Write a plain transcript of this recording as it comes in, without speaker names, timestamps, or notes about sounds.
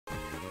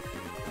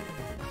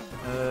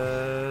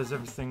Is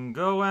everything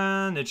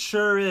going? It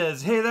sure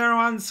is. Hey there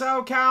on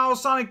SoCal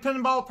Sonic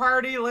Pinball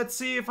Party. Let's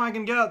see if I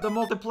can get the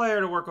multiplayer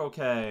to work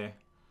okay.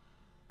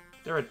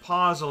 There, it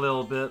paused a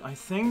little bit. I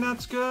think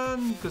that's good,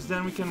 because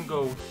then we can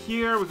go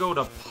here. We go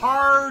to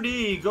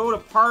party. Go to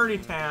Party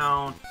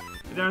Town.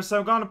 There, so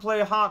I'm gonna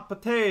play Hot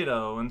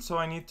Potato, and so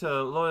I need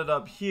to load it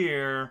up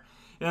here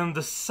in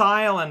the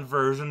silent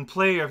version,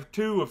 player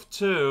 2 of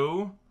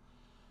 2.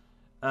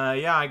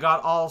 Yeah, I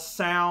got all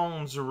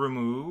sounds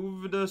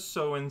removed,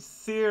 so in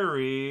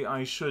theory,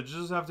 I should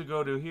just have to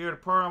go to here to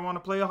part. I want to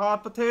play a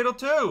Hot Potato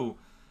too.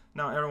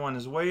 Now everyone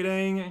is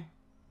waiting.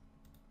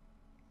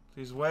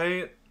 Please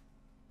wait.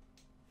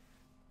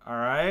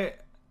 Alright.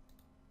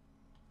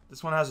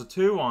 This one has a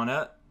 2 on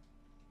it.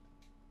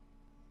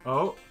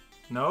 Oh,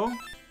 no?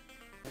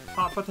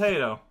 Hot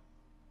Potato.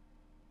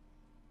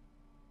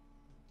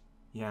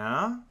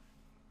 Yeah?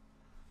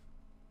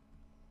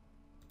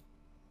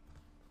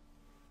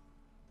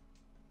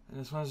 And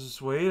this one's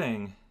just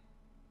waiting.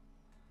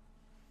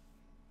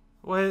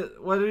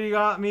 What do you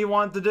got me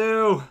want to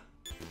do?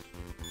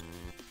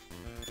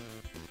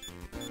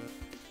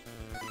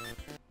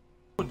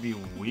 Would be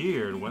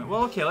weird.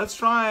 Well, okay, let's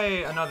try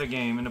another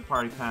game in the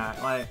party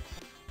pack. Like,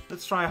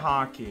 let's try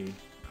hockey.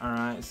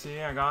 Alright,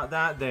 see, I got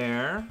that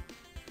there.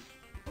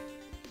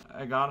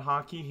 I got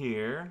hockey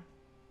here.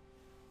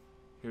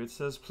 Here it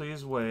says,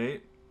 please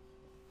wait.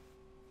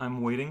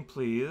 I'm waiting,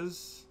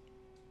 please.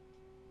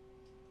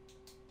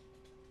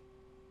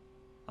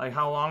 Like,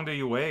 how long do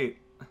you wait?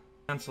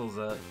 Cancels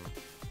it.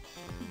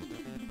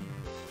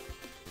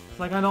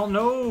 Like, I don't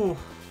know.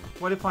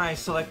 What if I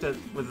select it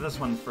with this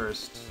one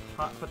first?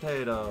 Hot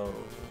Potato.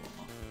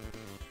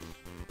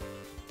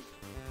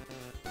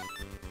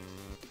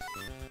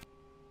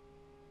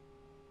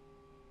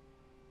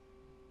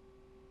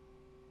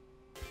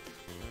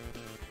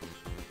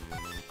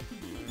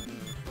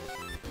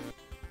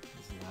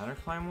 Does ladder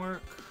climb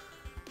work?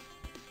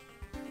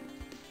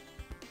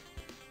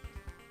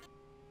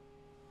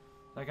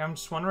 Like, I'm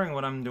just wondering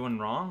what I'm doing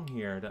wrong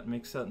here that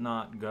makes it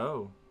not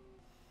go.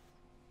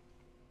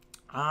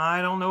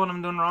 I don't know what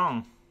I'm doing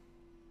wrong.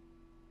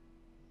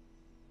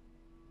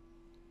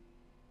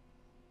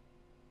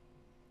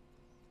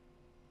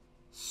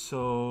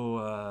 So,